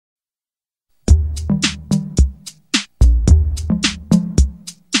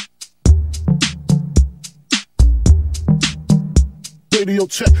radio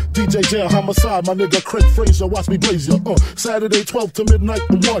check. DJ Jam, homicide, my nigga Craig Fraser, watch me blaze ya. Saturday 12 to midnight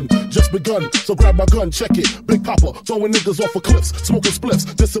and 1, just begun. So grab my gun, check it. Big Papa, throwing niggas off of cliffs, smoking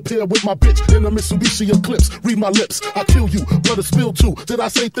spliffs. Disappear with my bitch in a Mitsubishi Eclipse. Read my lips, I kill you, blood spill too. Did I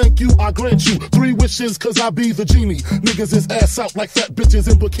say thank you? I grant you 3 wishes, cause I be the genie. Niggas is ass out like fat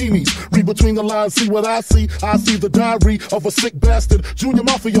bitches in bikinis. Read between the lines, see what I see. I see the diary of a sick bastard. Junior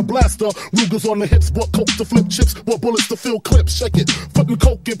Mafia blaster. Rugers on the hips, bought coke to flip chips, bought bullets to fill clips. Check it. Footin'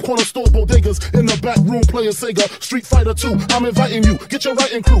 coke in corner store bodegas. In the back room playing Sega. Street Fighter 2. I'm inviting you. Get your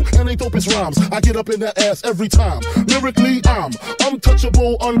writing crew. And they dopest rhymes. I get up in that ass every time. Lyrically, I'm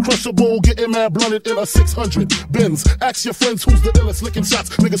untouchable, uncrushable. Getting mad blunted in a 600 Benz. Ask your friends who's the illest. Licking shots.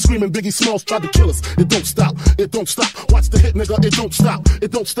 Niggas screaming Biggie Smalls tried to kill us. It don't stop. It don't stop. Watch the hit, nigga. It don't stop.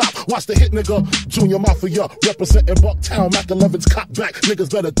 It don't stop. Watch the hit, nigga. Junior Mafia representing Bucktown. Mac 11's cop back.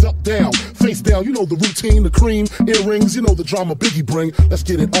 Niggas better duck down. Face down. You know the routine, the cream, earrings. You know the drama Biggie bring. Let's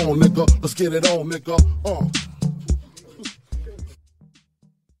get it on, nigga. Let's get it on, nigga.